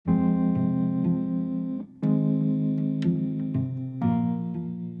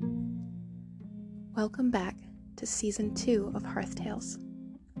Welcome back to Season 2 of Hearth Tales.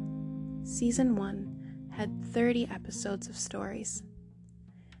 Season 1 had 30 episodes of stories,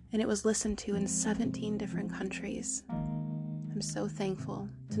 and it was listened to in 17 different countries. I'm so thankful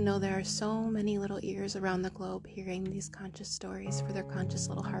to know there are so many little ears around the globe hearing these conscious stories for their conscious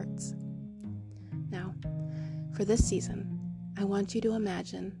little hearts. Now, for this season, I want you to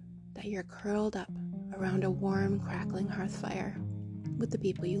imagine that you're curled up around a warm, crackling hearth fire with the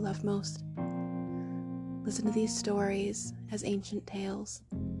people you love most. Listen to these stories as ancient tales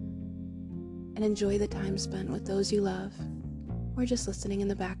and enjoy the time spent with those you love, or just listening in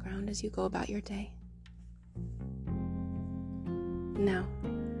the background as you go about your day. Now,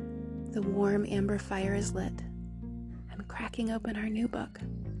 the warm amber fire is lit. I'm cracking open our new book,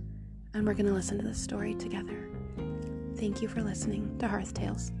 and we're going to listen to this story together. Thank you for listening to Hearth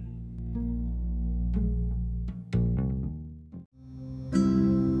Tales.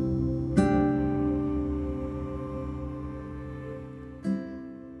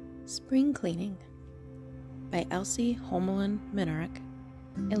 Spring Cleaning by Elsie Holmelin Minorick,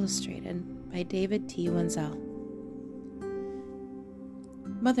 illustrated by David T. Wenzel.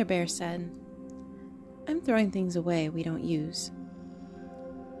 Mother Bear said, "I'm throwing things away we don't use."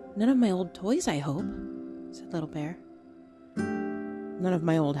 "None of my old toys, I hope," said Little Bear. "None of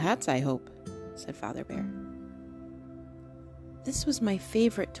my old hats, I hope," said Father Bear. "This was my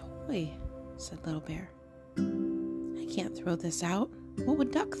favorite toy," said Little Bear. "I can't throw this out. What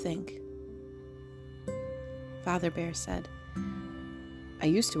would Duck think?" Father Bear said, "I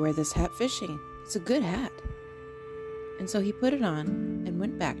used to wear this hat fishing. It's a good hat." And so he put it on and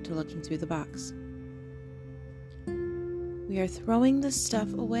went back to looking through the box. "We are throwing the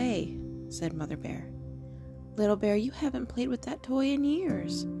stuff away," said Mother Bear. "Little Bear, you haven't played with that toy in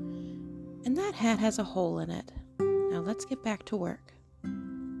years. And that hat has a hole in it. Now let's get back to work."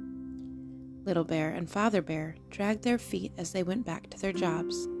 Little Bear and Father Bear dragged their feet as they went back to their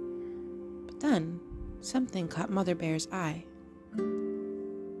jobs. But then something caught Mother Bear's eye.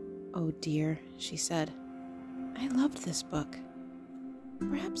 "Oh dear," she said. "I loved this book.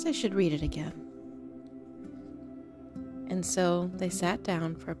 Perhaps I should read it again." And so they sat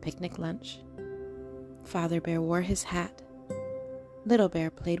down for a picnic lunch. Father Bear wore his hat, Little Bear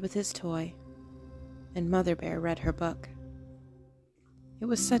played with his toy, and Mother Bear read her book. It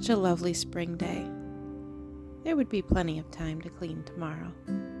was such a lovely spring day. There would be plenty of time to clean tomorrow.